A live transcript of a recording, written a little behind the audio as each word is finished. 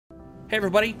Hey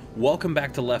everybody, welcome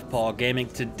back to Left Paw Gaming.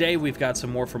 Today we've got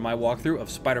some more from my walkthrough of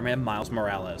Spider-Man Miles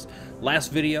Morales.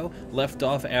 Last video left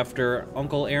off after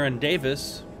Uncle Aaron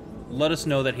Davis let us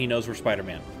know that he knows we're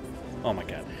Spider-Man. Oh my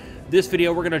god. This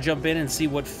video we're going to jump in and see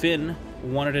what Phin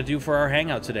wanted to do for our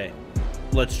hangout today.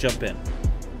 Let's jump in.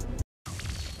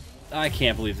 I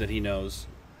can't believe that he knows.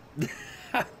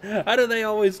 How do they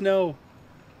always know?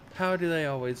 How do they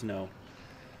always know?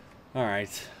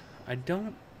 Alright,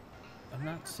 I'm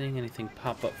not seeing anything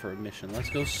pop up for a mission. Let's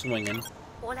go swinging.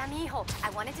 Hola, mijo. I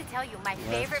wanted to tell you my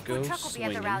favorite food truck will be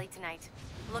at the rally tonight.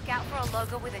 Look out for a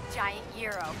logo with a giant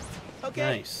gyro.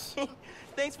 Okay. Nice.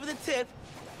 Thanks for the tip.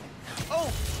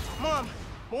 Oh, Mom,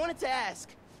 I wanted to ask.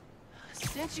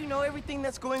 Since you know everything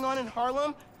that's going on in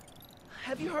Harlem,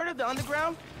 have you heard of the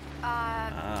Underground?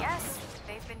 Yes.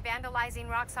 They've been vandalizing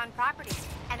Roxxon properties,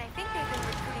 and I think they've been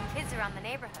recruiting kids around the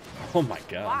neighborhood. Oh my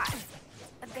god. Why?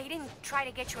 They didn't try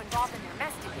to get you involved in their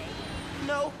mess, did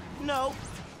they? No.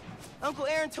 Uncle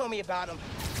Aaron told me about him.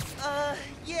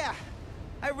 Yeah.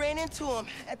 I ran into him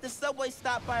at the subway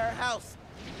stop by our house.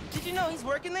 Did you know he's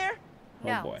working there?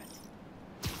 No. Oh boy.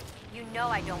 You know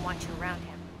I don't want you around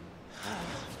him.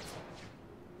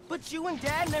 But you and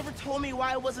Dad never told me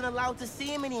why I wasn't allowed to see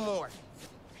him anymore.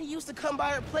 He used to come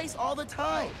by our place all the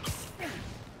time.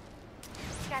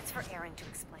 That's for Aaron to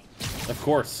explain. Of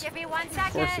course. Give me 1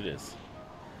 second. Of course it is.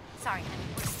 Sorry, honey.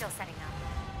 We're still setting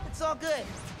up. It's all good.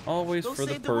 Always Go for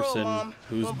the save the world, person Mom.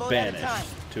 who's One boat at a banished time.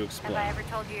 to explain. Have I ever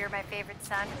told you you're my favorite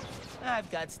son? I've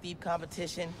got steep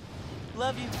competition.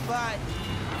 Love you, bye.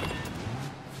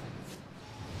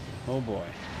 Oh boy.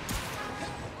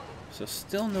 So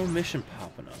still no mission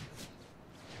popping up.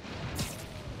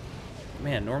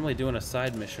 Man, normally doing a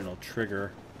side mission will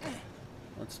trigger.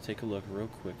 Let's take a look real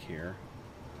quick here.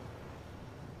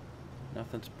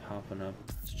 Nothing's popping up.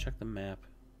 Let's check the map.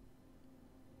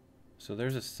 So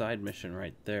there's a side mission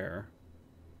right there.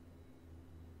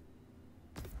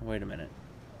 Wait a minute.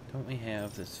 Don't we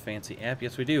have this fancy app?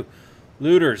 Yes, we do.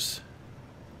 Looters.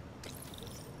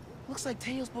 Looks like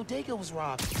Teo's bodega was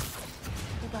robbed.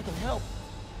 Hope I can help.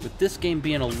 With this game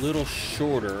being a little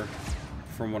shorter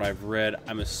from what I've read,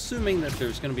 I'm assuming that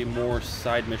there's going to be more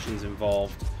side missions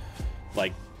involved,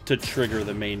 like to trigger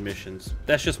the main missions.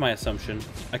 That's just my assumption.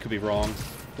 I could be wrong.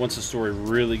 Once the story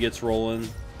really gets rolling,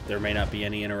 there may not be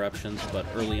any interruptions, but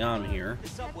early on here,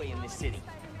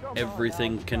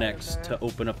 everything connects to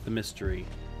open up the mystery.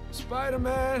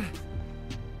 Spider-Man!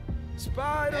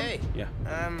 Spider! Hey! Yeah,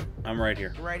 I'm right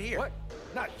here. Right here. What?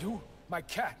 Not you, my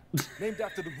cat. Named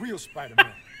after the real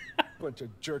Spider-Man. Bunch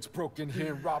of jerks broke in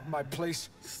here and robbed my place.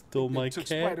 Stole my took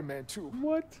cat? Spider-Man too.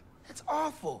 What? That's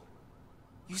awful.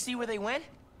 You see where they went?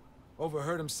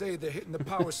 Overheard him say they're hitting the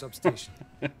power substation.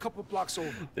 A couple blocks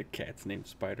over. The cat's named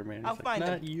Spider-Man. I'll It's find like,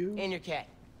 them. not you. And your cat.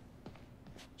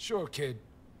 Sure, kid.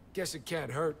 Guess it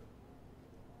can't hurt.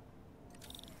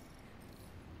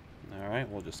 Alright,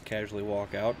 we'll just casually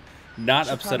walk out. Not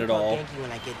Should upset probably at call all Yankee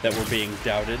when I get that there. we're being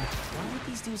doubted. Why would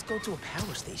these dudes go to a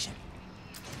power station?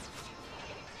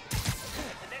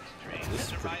 This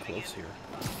is pretty close here.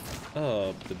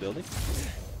 The building?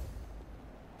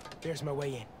 There's my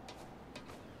way in.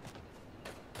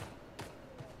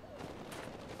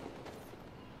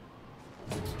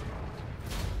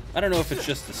 I don't know if it's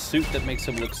just the suit that makes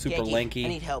him look super Yankee, lanky, I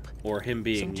need help. or him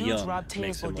being Some dudes young robbed Teo's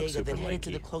makes him look bodega, super then headed to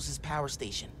lanky. the closest power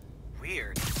station.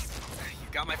 Weird.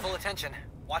 You've got my full attention.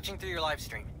 Watching through your live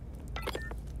stream.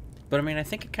 But I mean, I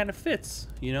think it kind of fits.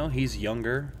 You know, he's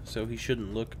younger, so he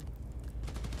shouldn't look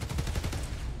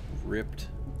ripped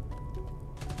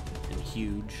and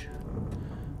huge.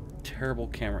 Terrible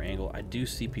camera angle. I do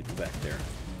see people back there.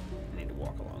 I need to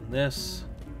walk along this.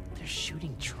 They're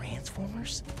shooting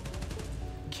Transformers?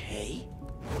 Okay.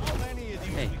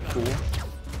 Hey, cool.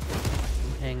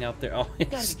 Hang out there. Oh,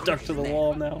 he's stuck to the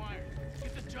wall now.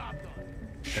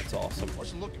 That's awesome.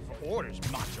 Wasn't looking for orders,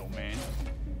 macho man.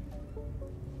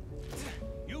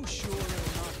 You sure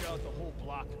it'll knock out the whole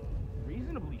block?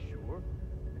 Reasonably sure.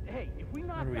 Hey, if we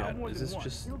knock What do we out got? more Is than this one,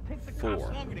 just it'll take the 4?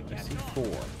 cops longer to I catch see up. 4.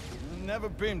 I've never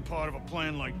been part of a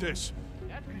plan like this.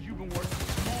 That's because you've been working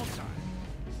small time.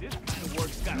 This kind of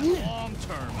work's got a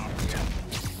long-term opportunity.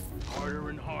 Harder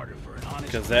and harder for an honest.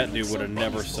 Because that dude would have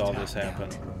never saw this happen.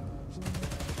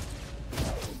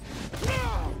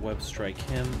 Web strike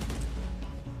him.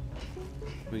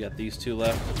 We got these 2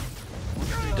 left.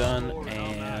 Done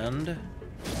and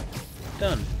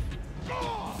done.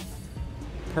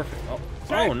 Perfect.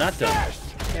 Oh, not done.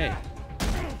 Okay.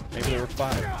 Maybe there were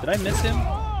 5. Did I miss him?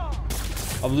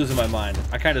 I'm losing my mind.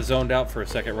 I kind of zoned out for a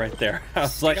second right there. I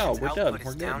was like, oh, we're done. Output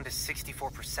We're is down good. to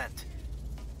 64%.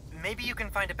 Maybe you can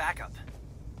find a backup.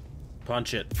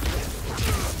 Punch it.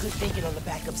 Good thinking on the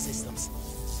backup systems.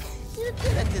 You're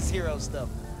good at this hero stuff.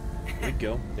 There we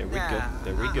go. There we go.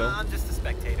 There we go. I'm just a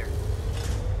spectator.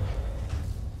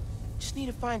 Just need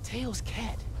to find Tails'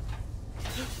 cat.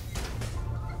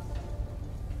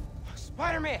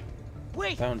 Spider-Man!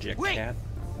 Wait! Found your wait. cat.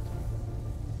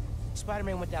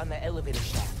 Spider-Man went down that elevator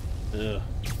shaft. Ugh.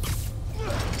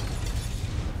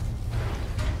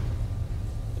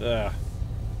 Ugh.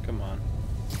 Come on.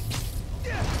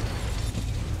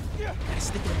 Gotta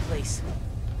stick it in place.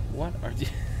 What are you?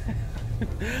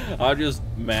 I'm just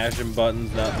mashing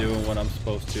buttons, not doing what I'm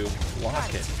supposed to.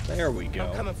 Lock it. There we go.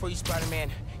 I'm coming for you, Spider-Man.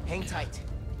 Hang tight.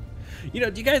 You know,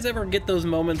 do you guys ever get those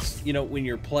moments, you know, when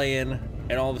you're playing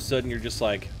and all of a sudden you're just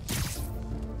like,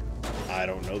 I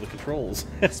don't know the controls.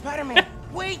 Spider-Man,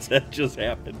 wait! That just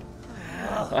happened.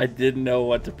 I didn't know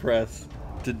what to press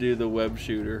to do the web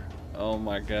shooter. Oh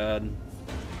my god.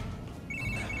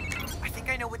 I think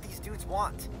I know what these dudes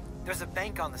want. There's a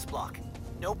bank on this block.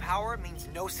 No power means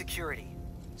no security.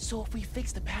 So if we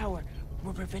fix the power,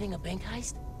 we're preventing a bank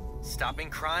heist? Stopping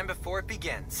crime before it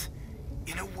begins.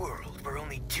 In a world where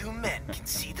only two men can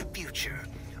see the future,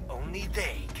 only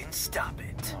they can stop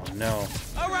it. Oh no.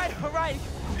 All right,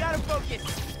 we gotta focus.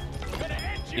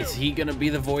 Is he gonna be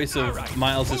the voice of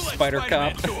Miles' Spider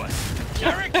Cop?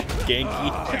 Derek? Genki.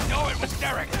 I know it was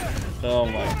Derek. Oh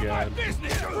my god.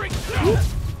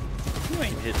 You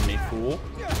ain't hitting me, fool.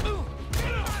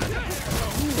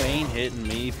 You ain't hitting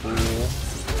me, fool.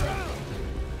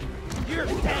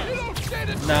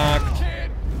 Knocked.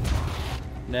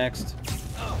 Next.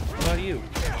 What about you?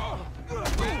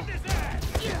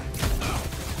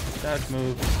 Dodge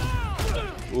move.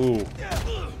 Ooh.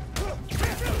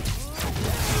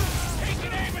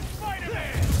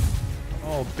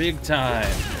 Oh, big time.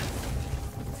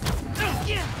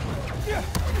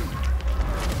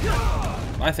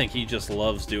 I think he just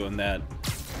loves doing that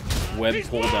web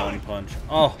pull down punch.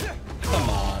 Oh, come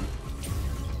on.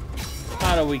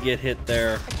 How do we get hit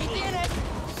there?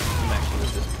 Smack you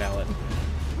with this pallet.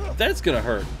 That's gonna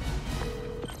hurt.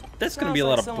 That's gonna be a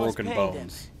lot of broken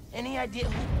bones. Any idea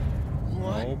who?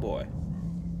 What? Oh boy.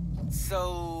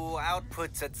 So,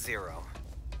 output's at 0.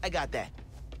 I got that.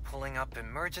 Pulling up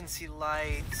emergency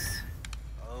lights.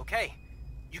 Okay.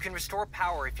 You can restore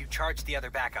power if you charge the other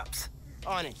backups.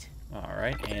 On it.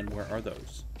 Alright, and where are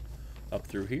those? Up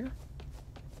through here?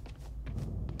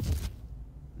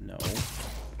 No.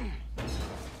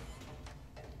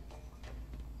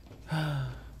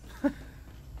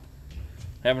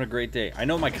 Having a great day. I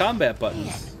know my combat buttons.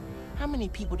 Man, how many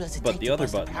people does it But take the to other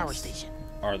bust a buttons power station?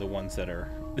 are the ones that are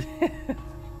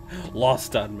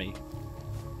lost on me.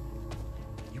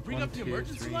 You bring 1, up the 2,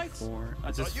 emergency 3, lights? 4. I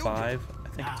Is this thought you- 5? I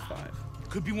think it's 5.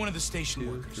 Could be one of the station 2,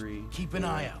 workers. 3, Keep an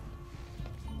 4. eye out.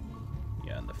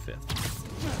 Yeah, and the 5th.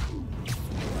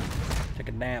 Take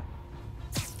a nap.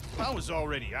 I was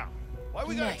already out. Why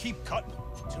we gotta Night. keep cutting?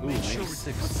 To Ooh, make sure maybe we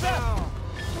 6. What's up?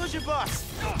 Who's your boss?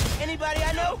 Anybody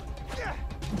I know? got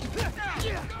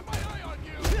my eye on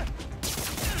you.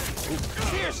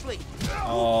 Seriously, who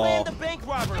Oh. planned the bank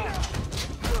robbery?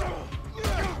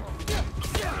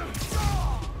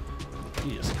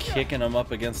 You just kicking them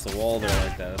up against the wall there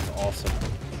like that. That's awesome.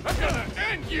 I'm gonna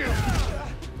end you.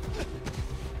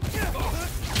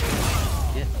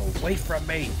 Get away from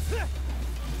me.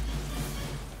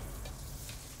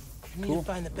 We need Cool. to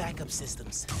find the backup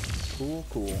systems. Cool,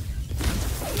 cool.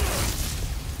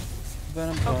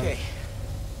 Okay,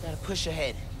 gotta push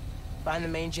ahead. Find the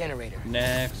main generator.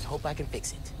 Next. Hope I can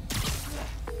fix it.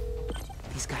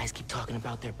 These guys keep talking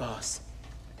about their boss.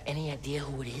 Any idea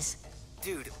who it is?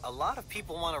 Dude, a lot of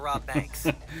people want to rob banks.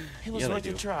 It was Yeah, they worth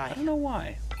a do. try. I don't know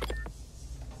why.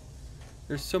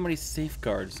 There's so many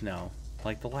safeguards now.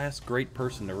 Like, the last great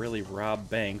person to really rob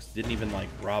banks didn't even, like,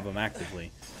 rob them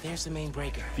actively. There's the main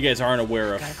breaker. If you guys aren't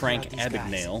aware of Gotta clear Frank out these guys.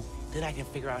 Abagnale, Then I can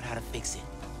figure out how to fix it.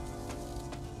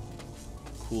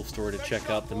 cool story to check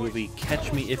out. The movie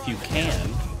Catch Me If You Can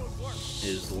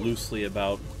is loosely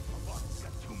about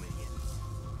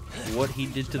what he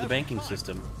did to the banking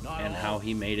system and how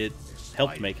he made it,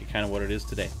 helped make it kind of what it is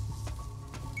today.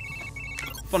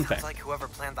 Fun Sounds fact. like whoever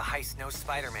planned the heist knows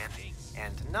Spider-Man.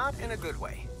 And not in a good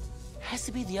way. Has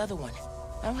to be the other one.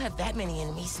 I don't have that many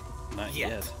enemies. Not Yet.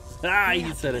 yet. Ah,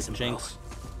 you said it, Jinx.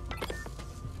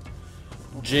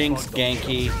 Jinx,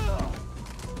 Genki.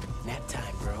 Nap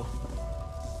time, bro.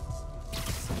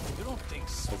 You don't think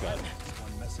so? Oh god.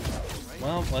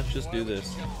 Well, let's just do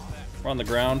this. We're on the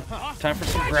ground. Time for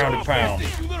some ground and pound.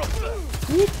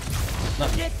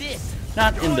 Get this.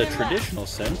 Not in the traditional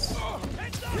sense,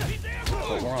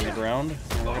 but we're on the ground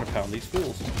and we're gonna pound these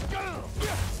fools. You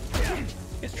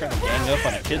guys trying to gang up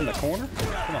on a kid in the corner?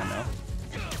 Come on now.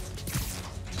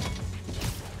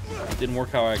 Didn't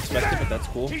work how I expected, but that's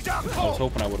cool. I was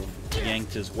hoping I would have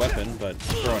yanked his weapon, but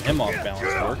throwing him off balance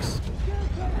works.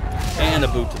 And a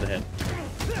boot to the head.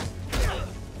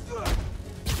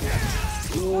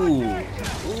 Ooh.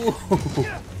 Ooh.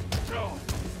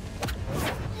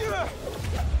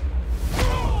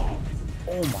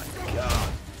 Oh my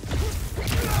god.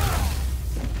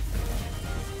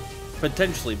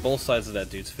 Potentially, both sides of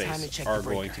that dude's face are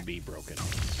going to be broken.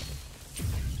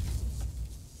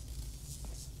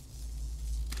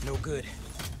 No good.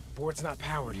 Board's not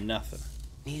powered. Nothing.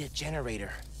 Need a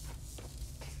generator.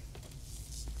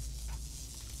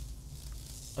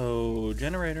 Oh,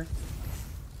 generator.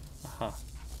 Aha.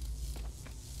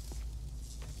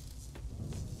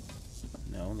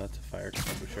 No, that's a fire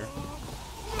extinguisher.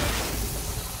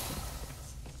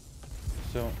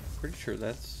 So, pretty sure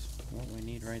that's what we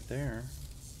need right there.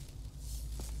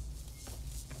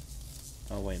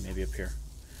 Oh wait, maybe up here.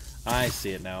 I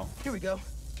see it now. Here we go.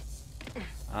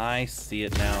 I see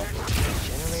it now.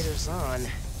 Generator's on.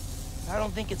 I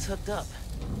don't think it's hooked up.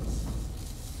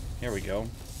 Here we go.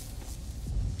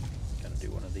 Gotta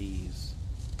do one of these.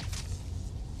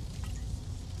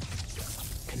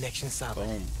 Connection solid.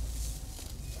 Boom.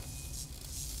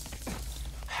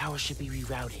 Power should be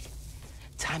rerouted.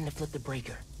 Time to flip the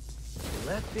breaker.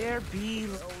 Let there be...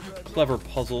 Clever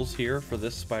puzzles here for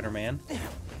this Spider-Man.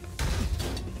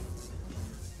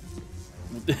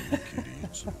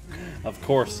 Of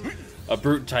course, a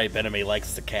brute type enemy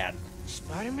likes the cat.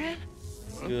 Spider-Man?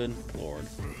 Good lord.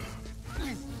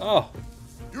 Oh!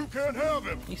 You can't have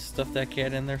him! He stuffed that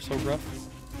cat in there so rough.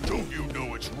 Don't you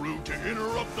know it's rude to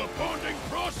interrupt the bonding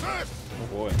process? Oh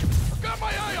boy. I've got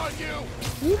my eye on you!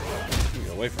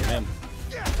 Get away from him.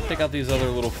 Take out these other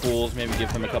little fools, maybe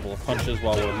give him a couple of punches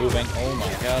while we're moving. Oh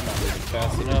my god, not moving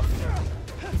fast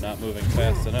enough. Not moving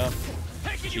fast enough.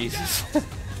 Jesus.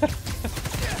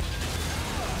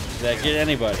 Did that get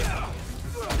anybody?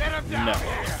 No.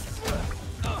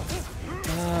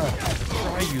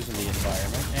 Try using the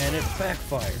environment, and it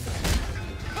backfired.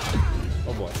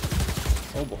 Oh boy.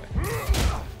 Oh boy.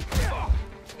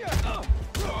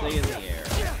 Stay in the air.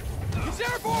 He's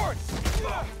airborne!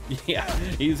 Yeah,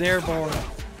 he's airborne.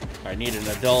 I need an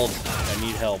adult. I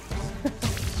need help.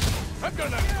 I'm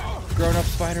gonna... Grown-up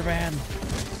Spider-Man.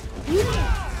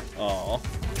 Aw.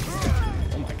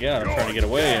 Oh my god, I'm trying to get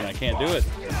away and I can't do it.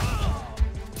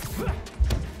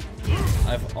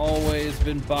 I've always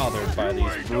been bothered by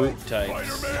these brute types.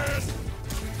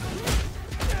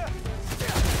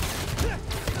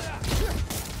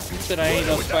 Who said I ain't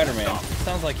no Spider-Man?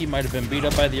 Sounds like he might have been beat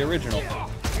up by the original.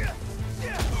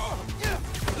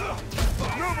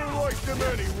 Never liked him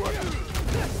anyway.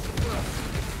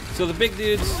 So the big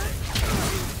dudes,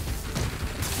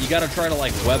 you gotta try to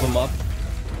like web them up,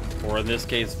 or in this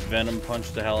case, Venom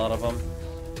punch the hell out of them.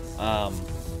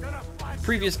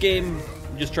 Previous game,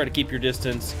 just try to keep your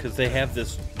distance because they have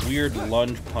this weird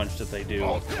lunge punch that they do,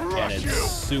 and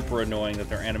it's super annoying that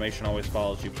their animation always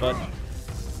follows you. But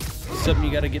it's something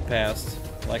you gotta get past,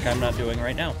 like I'm not doing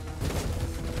right now.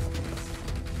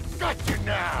 Got you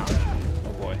now.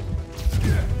 Oh boy.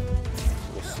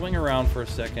 We'll swing around for a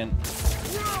second,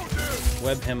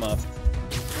 web him up.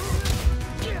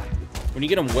 When you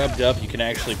get them webbed up, you can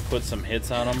actually put some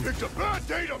hits on them, It's a bad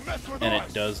day to mess with and us.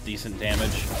 it does decent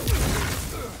damage.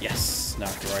 Yes,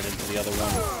 knocked right into the other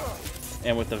one.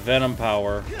 And with the Venom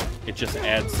power, it just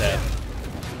adds that.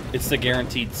 It's the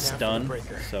guaranteed stun,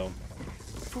 so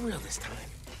For real this time.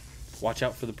 watch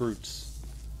out for the brutes.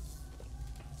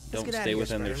 Let's Don't get outta stay here,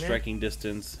 within their Spider-Man. striking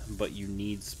distance, but you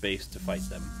need space to fight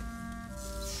them.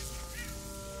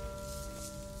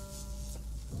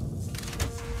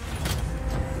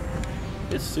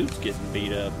 His suit's getting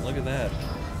beat up. Look at that.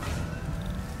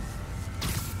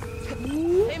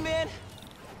 Hey man,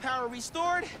 power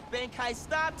restored, Bankai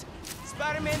stopped,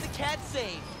 Spider-Man the cat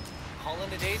saved. All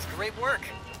in a day's great work.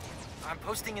 I'm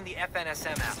posting in the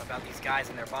FNSM app about these guys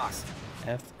and their boss.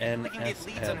 We can get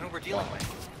leads on who we're dealing with.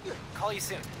 Call you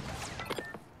soon.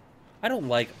 I don't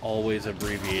like always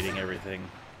abbreviating everything.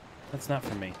 That's not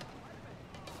for me.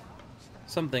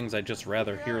 Some things I'd just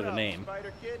rather hear the name.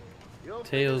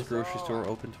 Teo's grocery store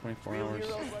open 24 hours.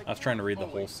 I was trying to read the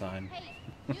whole sign.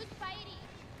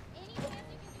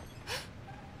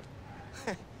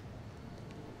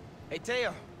 Hey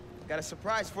Teo, got a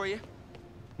surprise for you.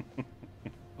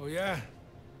 Oh yeah?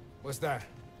 What's that?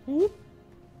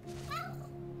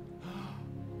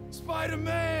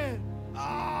 Spider-Man!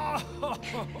 Oh!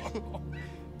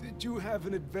 Did you have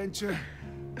an adventure?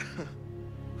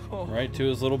 Right to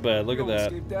his little bed. Look You at that.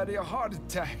 almost gave Daddy a heart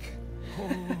attack.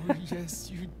 Oh,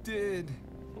 yes you did.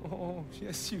 Oh,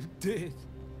 yes you did.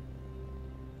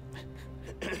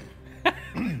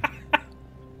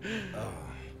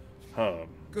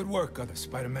 Good work, other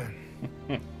Spider-Man.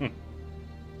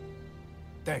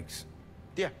 Thanks.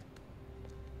 Yeah. Of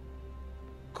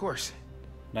course.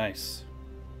 Nice.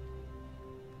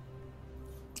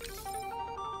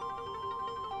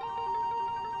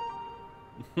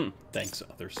 Thanks,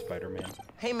 other Spider-Man.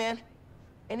 Hey, man.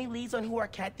 Any leads on who our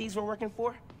cat thieves were working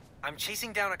for? I'm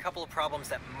chasing down a couple of problems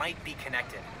that might be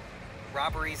connected.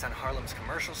 Robberies on Harlem's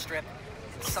commercial strip,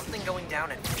 something going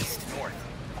down at East North.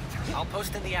 I'll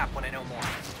post in the app when I know more.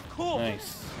 Cool.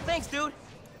 Nice. Thanks, dude.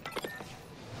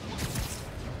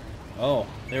 Oh,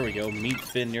 there we go. Meet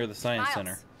Phin near the Science Miles,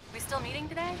 Center. we still meeting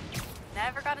today?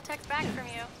 Never got a text back from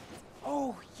you.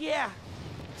 Oh, yeah.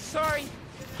 Sorry.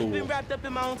 Cool. Been wrapped up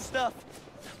in my own stuff.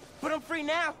 But I'm free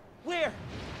now. Where?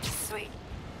 Sweet.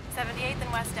 78th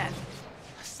and West End.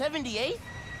 78th?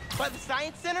 By the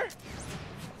Science Center?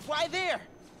 Why there?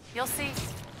 You'll see.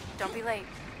 Don't be late.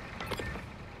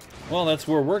 Well, that's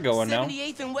where we're going now.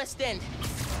 78th and West End.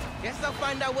 Guess I'll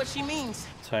find out what she means.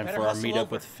 Time Better for our hustle meetup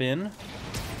over. with Phin.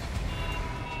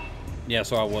 Yeah,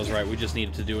 so I was right. We just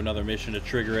needed to do another mission to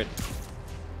trigger it.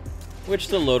 Which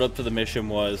the load up to the mission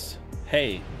was,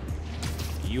 hey,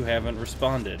 you haven't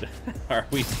responded. Are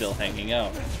we still hanging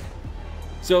out?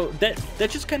 So that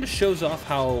just kind of shows off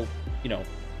how, you know,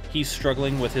 he's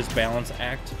struggling with his balance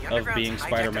act of being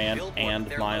Spider-Man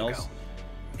and Miles.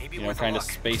 You know, kind of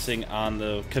spacing on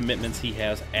the commitments he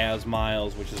has as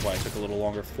Miles, which is why it took a little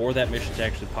longer for that mission to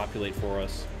actually populate for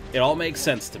us. It all makes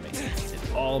sense to me.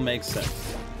 It all makes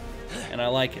sense. And I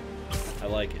like it. I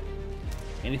like it.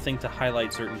 Anything to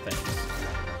highlight certain things.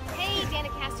 Hey,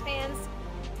 DanaCast fans.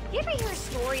 You ever hear a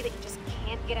story that you just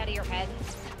can't get out of your head?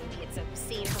 Maybe it's a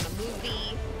scene from a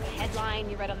movie, a headline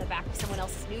you read on the back of someone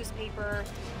else's newspaper,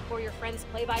 or your friend's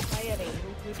play-by-play of a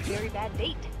rude, very bad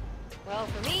date. Well,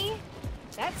 for me,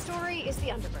 that story is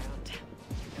the underground.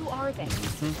 Who are they?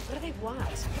 What do they want?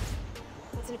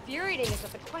 What's infuriating is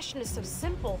that the question is so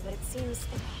simple that it seems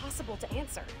impossible to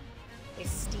answer. They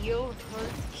steal, hurt,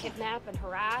 kidnap, and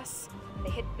harass. They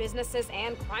hit businesses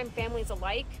and crime families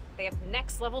alike. They have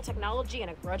next-level technology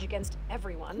and a grudge against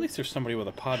everyone. At least there's somebody with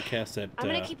a podcast that I'm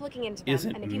gonna keep looking into them,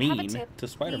 isn't and if you have a mean tip, to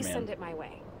Spider-Man. please send it my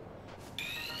way.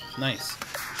 Nice.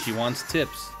 She wants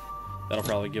tips. That'll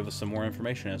probably give us some more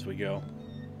information as we go.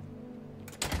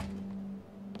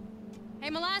 Hey,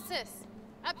 Molasses!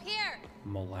 Up here!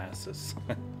 Molasses.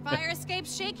 Fire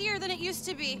escape's shakier than it used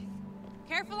to be.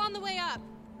 Careful on the way up.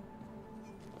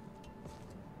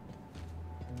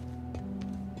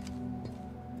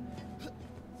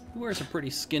 Who wears a pretty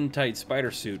skin-tight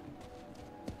spider suit?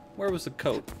 Where was the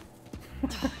coat?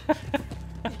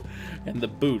 And the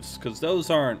boots, because those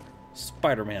aren't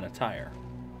Spider-Man attire.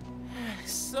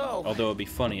 So, Although it'd be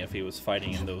funny if he was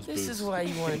fighting in those boots. this is why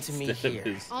you wanted to meet instead of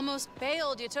here. his Almost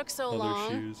bailed you took so other long.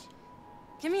 shoes.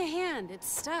 Give me a hand, it's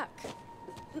stuck.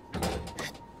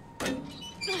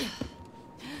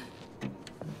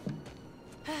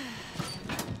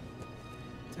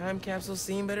 Time capsule's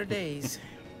seen better days.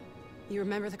 You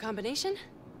remember the combination?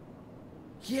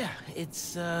 Yeah,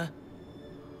 it's, man,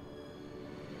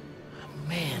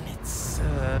 it's,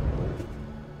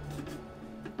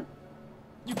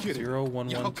 You kidding?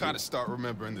 0112. Y'all gotta start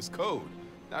remembering this code.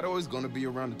 Not always gonna be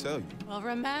around to tell you. We'll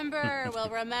remember, we'll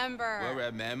remember. Well,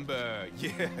 remember.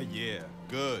 Yeah,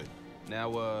 good. Now,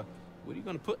 what are you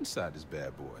gonna put inside this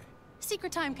bad boy?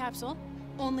 Secret time capsule.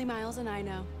 Only Miles and I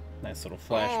know. Nice little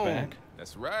flashback. Oh,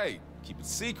 that's right. Keep it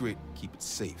secret, keep it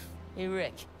safe. hey,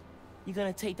 Rick, you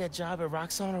gonna take that job at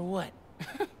Roxxon or what?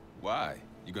 Why?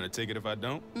 You gonna take it if I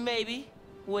don't? Maybe.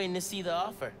 Waiting to see the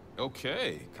offer.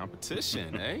 Okay,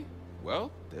 competition, eh?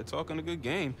 Well, they're talking a good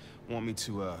game. Want me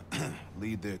to,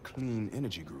 lead their clean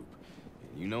energy group.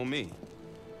 And you know me.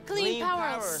 Clean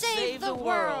power, save the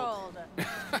world.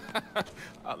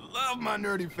 I love my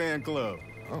nerdy fan club.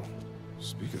 Oh,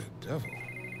 speak of the devil.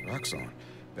 Roxxon.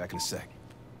 Back in a sec.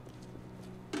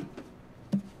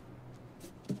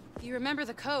 You remember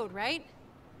the code, right?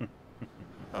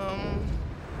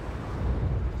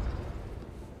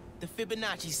 The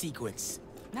Fibonacci sequence.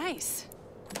 Nice.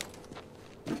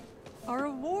 A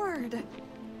reward.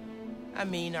 I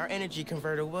mean, our energy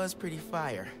converter was pretty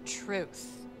fire.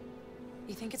 Truth.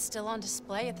 You think it's still on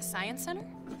display at the Science Center?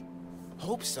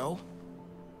 Hope so.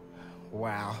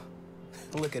 Wow.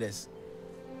 Look at this.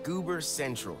 Goober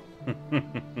Central.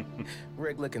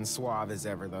 Rick looking suave as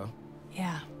ever, though.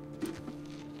 Yeah.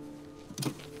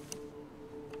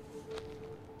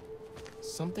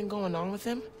 Something going on with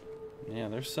him? Yeah,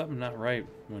 there's something not right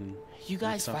when You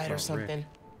guys talk fight or about something? Rick.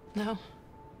 No.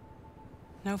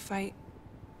 No fight.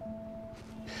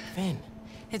 Phin,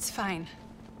 It's fine.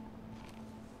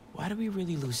 why do we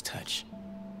really lose touch?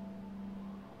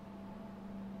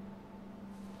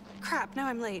 Crap, now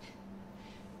I'm late.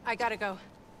 I gotta go.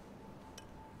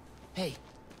 Hey,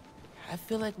 I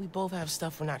feel like we both have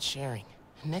stuff we're not sharing.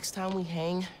 Next time we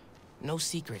hang, no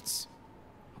secrets.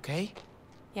 Okay?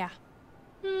 Yeah.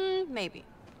 Maybe.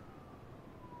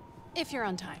 If you're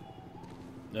on time.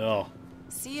 Oh.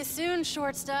 See you soon,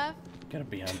 short stuff. Gotta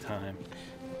be on time.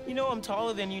 You know I'm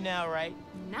taller than you now, right?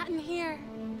 Not in here.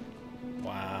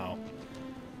 Wow.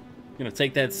 Gonna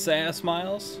take that sass,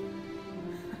 Miles?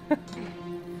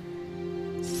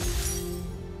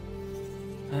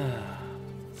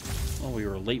 Well, we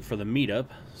were late for the meetup,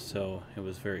 so it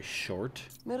was very short.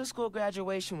 Middle school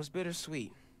graduation was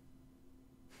bittersweet.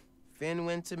 Phin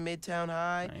went to Midtown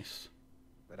High. Nice.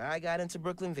 But I got into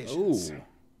Brooklyn Visions. Ooh,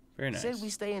 very nice. Said we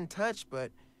stay in touch,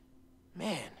 but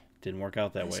man, didn't work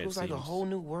out that way. This was like a whole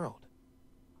new world.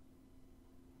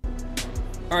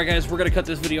 All right, guys, we're gonna cut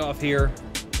this video off here.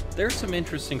 There's some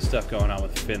interesting stuff going on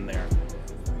with Phin there.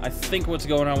 I think what's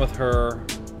going on with her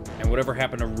and whatever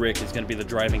happened to Rick is gonna be the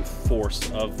driving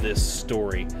force of this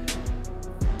story.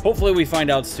 Hopefully we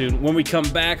find out soon. When we come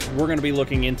back, we're going to be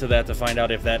looking into that to find out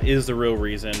if that is the real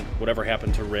reason, whatever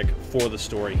happened to Rick, for the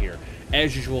story here.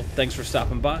 As usual, thanks for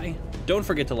stopping by. Don't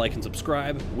forget to like and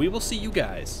subscribe. We will see you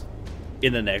guys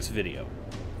in the next video.